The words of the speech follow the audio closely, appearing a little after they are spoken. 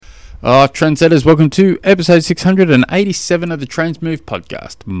Trendsetters, welcome to episode 687 of the Transmove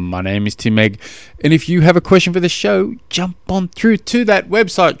podcast. My name is Tim Egg, and if you have a question for the show, jump on through to that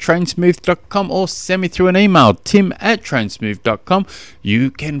website, trainsmooth.com, or send me through an email, tim@trainsmooth.com.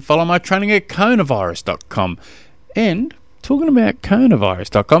 You can follow my training at coronavirus.com. And talking about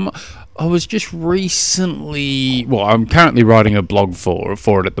coronavirus.com, I was just recently, I'm currently writing a blog for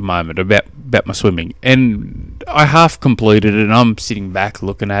it at the moment about my swimming, and I half completed it, and I'm sitting back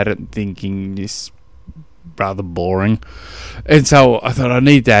looking at it and thinking this rather boring. And so I thought I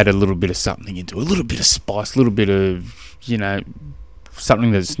need to add a little bit of something into it, a little bit of spice, a little bit of,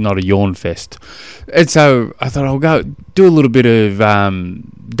 something that's not a yawn fest. And so I thought I'll go do a little bit of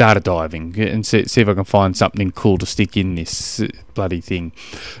data diving and see if I can find something cool to stick in this bloody thing.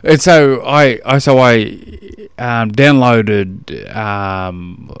 And so I downloaded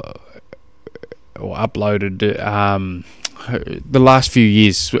or uploaded the last few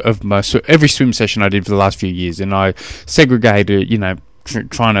years of every swim session I did for the last few years, and I segregated,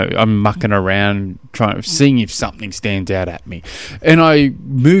 I'm mucking around, seeing if something stands out at me, and I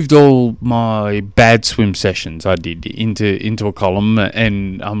moved all my bad swim sessions I did into a column,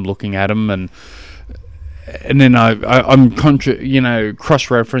 and I'm looking at them, and then I'm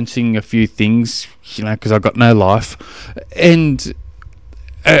cross-referencing a few things, because I've got no life, and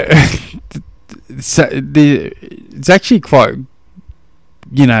so it's actually quite,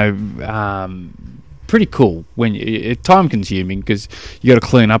 pretty cool when it's time consuming, because you got to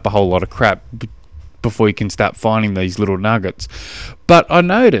clean up a whole lot of crap before you can start finding these little nuggets. But I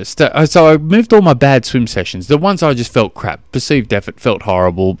noticed that, so I moved all my bad swim sessions, the ones I just felt crap, perceived effort, felt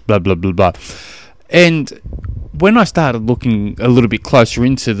horrible, blah blah blah blah. And when I started looking a little bit closer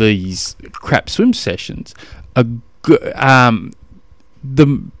into these crap swim sessions, the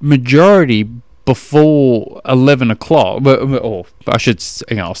majority before 11 o'clock, or I should,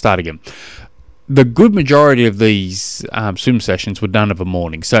 I'll start again. The good majority of these swim sessions were done of a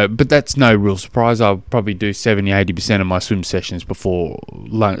morning. But that's no real surprise. I'll probably do 70-80% of my swim sessions before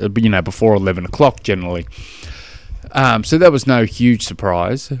 11 o'clock generally. So that was no huge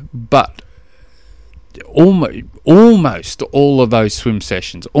surprise. But almost all of those swim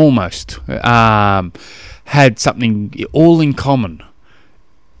sessions had something all in common: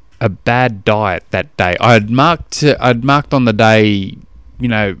 a bad diet that day. I'd marked on the day,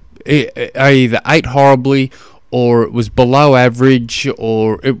 I either ate horribly, or it was below average,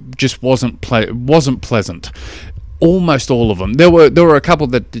 or it just wasn't pleasant. Almost all of them. There were a couple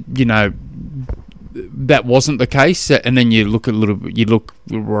that that wasn't the case, and then you look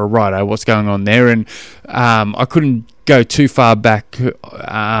right, what's going on there? And I couldn't go too far back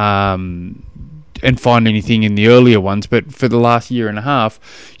and find anything in the earlier ones, but for the last year and a half,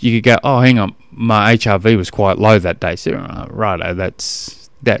 you could go, oh, hang on, my HRV was quite low that day. So righto, that's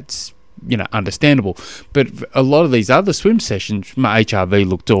understandable. But a lot of these other swim sessions, my HRV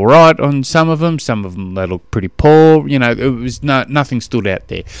looked all right on some of them they looked pretty poor. It was nothing stood out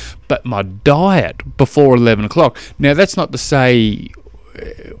there. But my diet before 11 o'clock, now that's not to say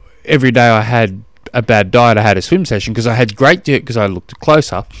every day I had a bad diet, I had a swim session, because I had great diet, because I looked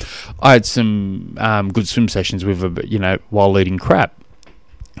closer. I had some good swim sessions with while eating crap.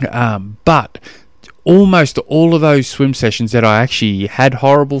 But almost all of those swim sessions that I actually had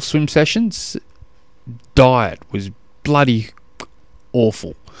horrible swim sessions, diet was bloody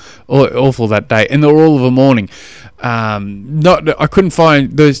awful that day, and they were all of a morning. I couldn't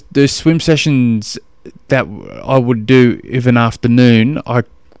find those swim sessions that I would do of an afternoon.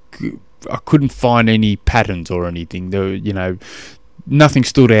 I couldn't find any patterns or anything. Nothing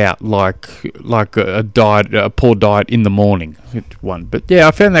stood out like a poor diet in the morning one. But yeah,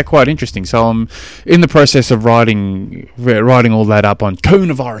 I found that quite interesting. So I'm in the process of writing all that up on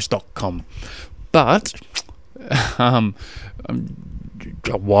coronavirus.com. But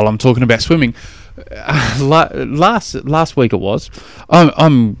while I'm talking about swimming, last week it was,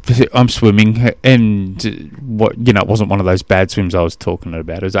 I'm swimming, and it wasn't one of those bad swims I was talking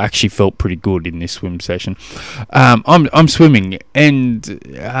about. I actually felt pretty good in this swim session. I'm swimming, and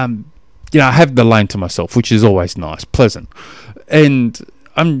I have the lane to myself, which is always nice, pleasant, and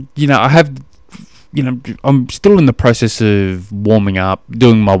I'm still in the process of warming up,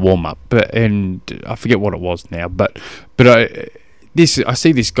 doing my warm up, and I forget what it was now, but I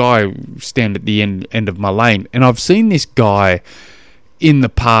see this guy stand at the end of my lane, and I've seen this guy in the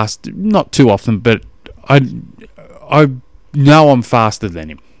past, not too often, but I know I'm faster than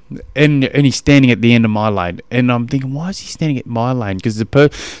him. and he's standing at the end of my lane, and I'm thinking, why is he standing at my lane? Because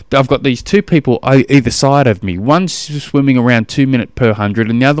I've got these two people either side of me. One's swimming around 2 minutes per 100,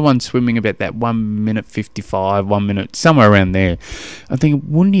 and the other one's swimming about that 1 minute 55, 1 minute, somewhere around there. I'm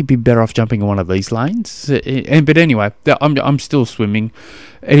thinking, wouldn't he be better off jumping in one of these lanes? But anyway, I'm still swimming.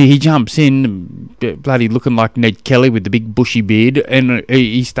 And he jumps in, bloody looking like Ned Kelly with the big bushy beard, and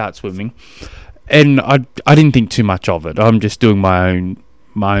he starts swimming. And I didn't think too much of it. I'm just doing my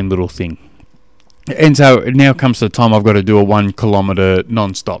own little thing. And so now comes the time I've got to do a 1 kilometre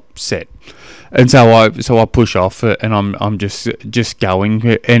non-stop set. And so I push off, and I'm just going,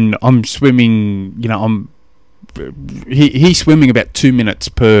 and I'm swimming. He's swimming about 2 minutes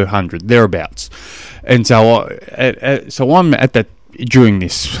per 100, thereabouts. And so I'm at that. During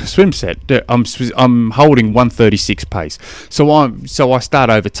this swim set, I'm holding 136 pace. So I start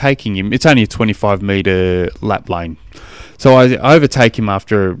overtaking him. It's only a 25 metre lap lane. So I overtake him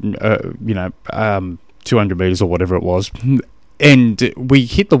after 200 metres or whatever it was, and we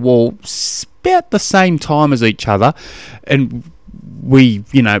hit the wall about the same time as each other, and we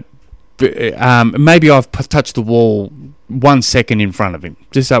maybe I've touched the wall 1 second in front of him,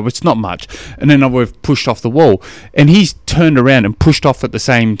 just so it's not much, and then we've pushed off the wall, and he's turned around and pushed off at the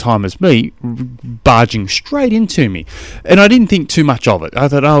same time as me, barging straight into me, and I didn't think too much of it. I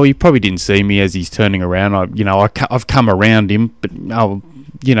thought, he probably didn't see me as he's turning around. I've come around him, but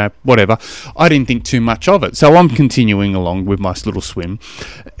whatever. I didn't think too much of it, so I'm continuing along with my little swim,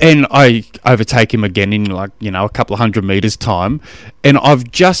 and I overtake him again in a couple of 100 metres time, and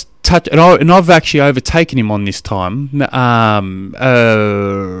I've just touched, and I've actually overtaken him on this time. And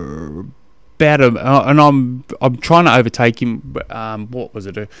I'm trying to overtake him. What was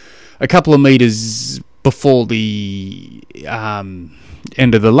it? A couple of metres before the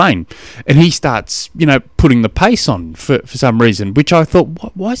end of the lane, and he starts putting the pace on for some reason, which I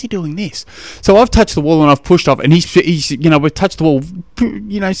thought, why is he doing this? So I've touched the wall and I've pushed off, and he's we've touched the wall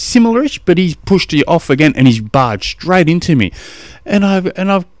similar-ish, but he's pushed it off again, and he's barged straight into me, and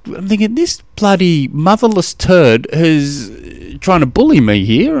I'm thinking, this bloody motherless turd is trying to bully me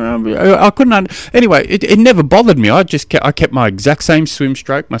here. I couldn't anyway, it never bothered me. I kept my exact same swim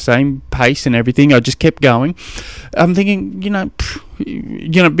stroke, my same pace and everything. I just kept going. I'm thinking,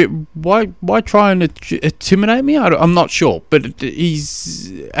 why try and intimidate me? I'm not sure, but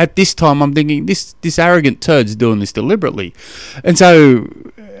he's, at this time, I'm thinking, this arrogant turd's doing this deliberately. And so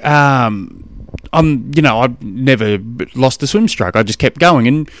I've never lost a swim stroke. I just kept going,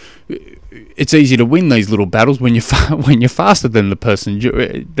 and it's easy to win these little battles when you're faster than the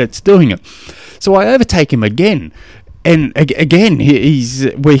person that's doing it. So I overtake him again, and again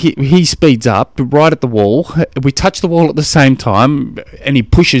he speeds up right at the wall. We touch the wall at the same time, and he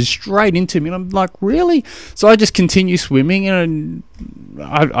pushes straight into me, and I'm like, really? So I just continue swimming, and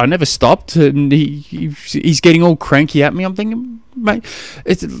I never stopped, and he's getting all cranky at me. I'm thinking, mate,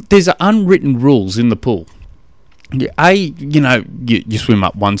 there's unwritten rules in the pool. You swim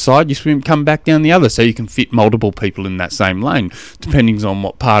up one side, come back down the other, so you can fit multiple people in that same lane, depending on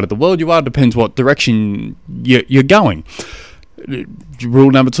what part of the world you are, depends what direction you're going.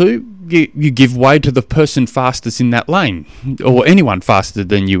 Rule number 2, you give way to the person fastest in that lane, or anyone faster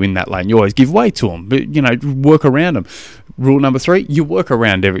than you in that lane. You always give way to them, but work around them. Rule number 3, you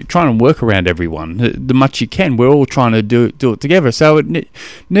try and work around everyone the much you can. We're all trying to do it together. So I've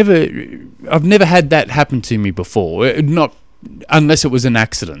never had that happen to me before. Not unless it was an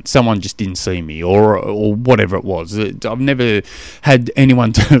accident, someone just didn't see me, or whatever it was. I've never had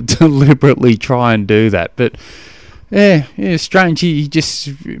anyone deliberately try and do that. But yeah, strange. He just,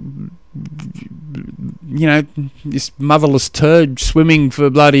 this motherless turd swimming for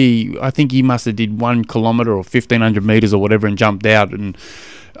bloody, I think he must have did 1 kilometre or 1,500 metres or whatever, and jumped out, and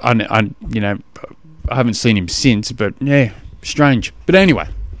I haven't seen him since, but yeah, strange. But anyway,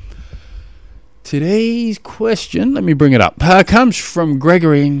 today's question, let me bring it up, comes from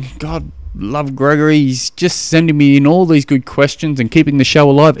Gregory, and God love Gregory. He's just sending me in all these good questions and keeping the show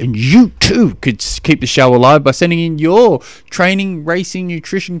alive, and you too could keep the show alive by sending in your training, racing,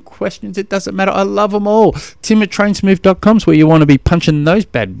 nutrition questions. It doesn't matter, I love them all. Tim at trainsmooth.com is where you want to be punching those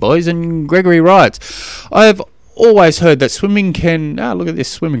bad boys. And Gregory writes, I have always heard that swimming can, look at this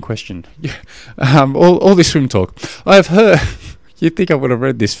swimming question, all this swim talk. I have heard You'd think I would have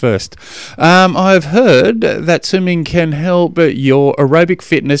read this first. I've heard that swimming can help your aerobic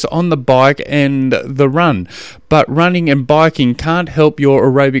fitness on the bike and the run, but running and biking can't help your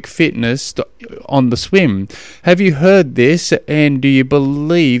aerobic fitness on the swim. Have you heard this, and do you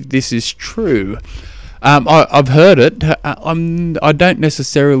believe this is true? I've heard it. I don't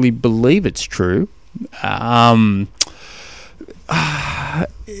necessarily believe it's true.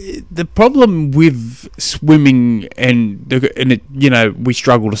 The problem with swimming we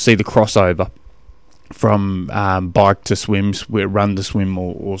struggle to see the crossover from bike to swim, run to swim,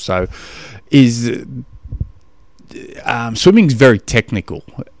 or so, is swimming's very technical.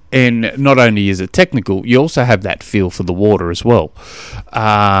 And not only is it technical, you also have that feel for the water as well.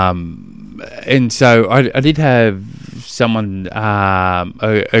 And so I did have someone,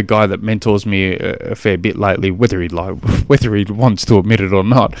 a guy that mentors me a fair bit lately, whether he wants to admit it or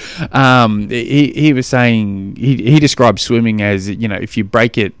not. He was saying he describes swimming as, if you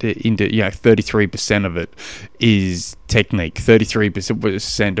break it into 33% of it is technique,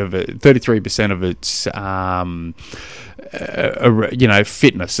 33% of it's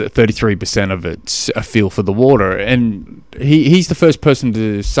fitness, 33% of it's a feel for the water. And he's the first person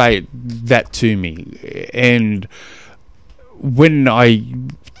to say that to me. And when I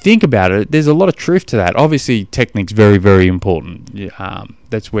think about it, there's a lot of truth to that. Obviously, technique's very, very important.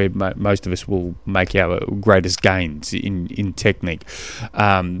 That's where most of us will make our greatest gains in technique.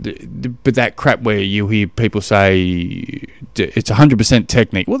 But that crap where you hear people say it's 100%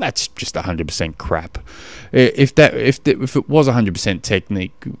 technique, well, that's just 100% crap. If it was 100%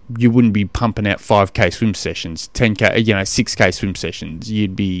 technique, you wouldn't be pumping out 5k swim sessions, 10k, 6k swim sessions.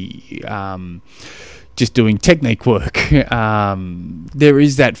 You'd be just doing technique work. There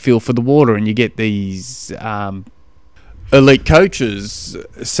is that feel for the water, and you get these elite coaches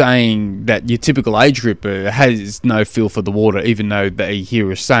saying that your typical age grouper has no feel for the water, even though they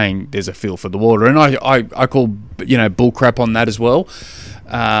hear us saying there's a feel for the water. And I call bull crap on that as well.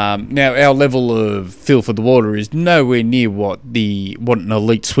 Now our level of feel for the water is nowhere near what an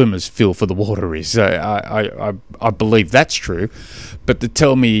elite swimmer's feel for the water is. I believe that's true, but to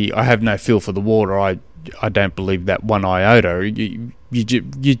tell me I have no feel for the water, I don't believe that one iota. You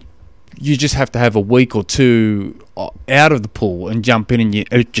just have to have a week or two out of the pool and jump in, and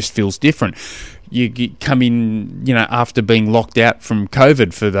it just feels different. You come in, after being locked out from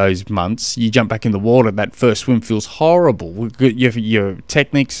COVID for those months, you jump back in the water, that first swim feels horrible. Your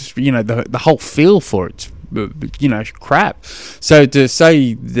techniques, the whole feel for it's, crap. So to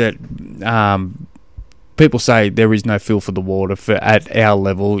say that people say there is no feel for the water at our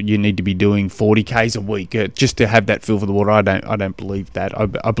level, you need to be doing 40Ks a week just to have that feel for the water. I don't believe that.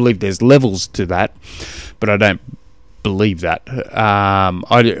 I believe there's levels to that, but I don't believe that.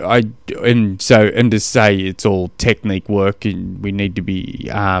 And to say it's all technique work and we need to be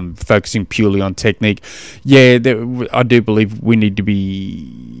focusing purely on technique, I do believe we need to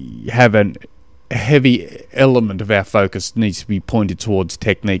have a heavy element of our focus needs to be pointed towards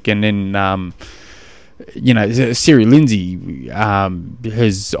technique. And then Siri Lindsay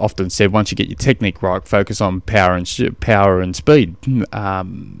has often said, once you get your technique right, focus on power and speed.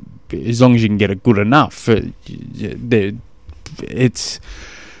 As long as you can get it good enough, it's.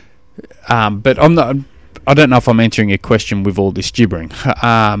 But I'm not. I don't know if I'm answering your question with all this gibbering.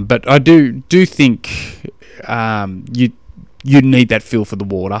 But I do think you need that feel for the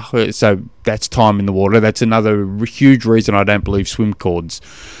water. So that's time in the water. That's another huge reason I don't believe swim cords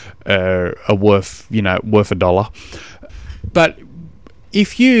are worth $1. But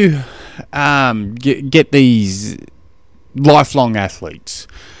if you get these lifelong athletes,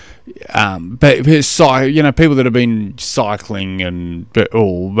 but people that have been cycling and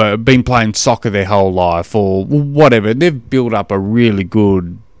been playing soccer their whole life or whatever, they've built up a really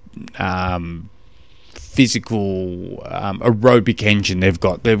good physical aerobic engine.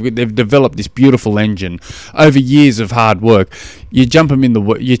 They've developed this beautiful engine over years of hard work. You chuck them in the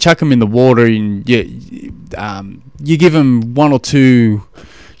water, and you give them one or two.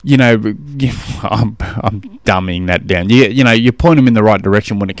 I'm dumbing that down. You point them in the right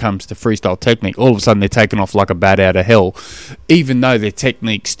direction when it comes to freestyle technique. All of a sudden, they're taken off like a bat out of hell, even though their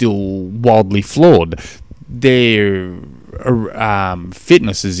technique's still wildly flawed. Their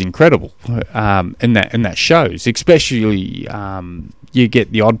fitness is incredible, and that shows. Especially, you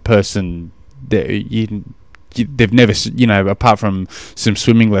get the odd person that they've never, apart from some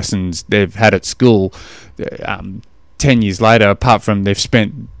swimming lessons they've had at school. 10 years later, apart from they've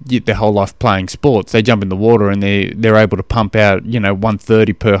spent their whole life playing sports, they jump in the water and they're able to pump out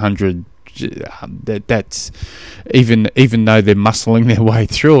 130 per 100. That's even though they're muscling their way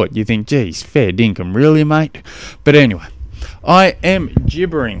through it, you think, geez, fair dinkum, really, mate? But anyway, I am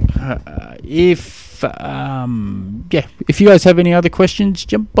gibbering. If you guys have any other questions,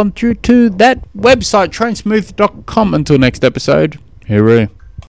 jump on through to that website, trainsmooth.com. Until next episode, hooray.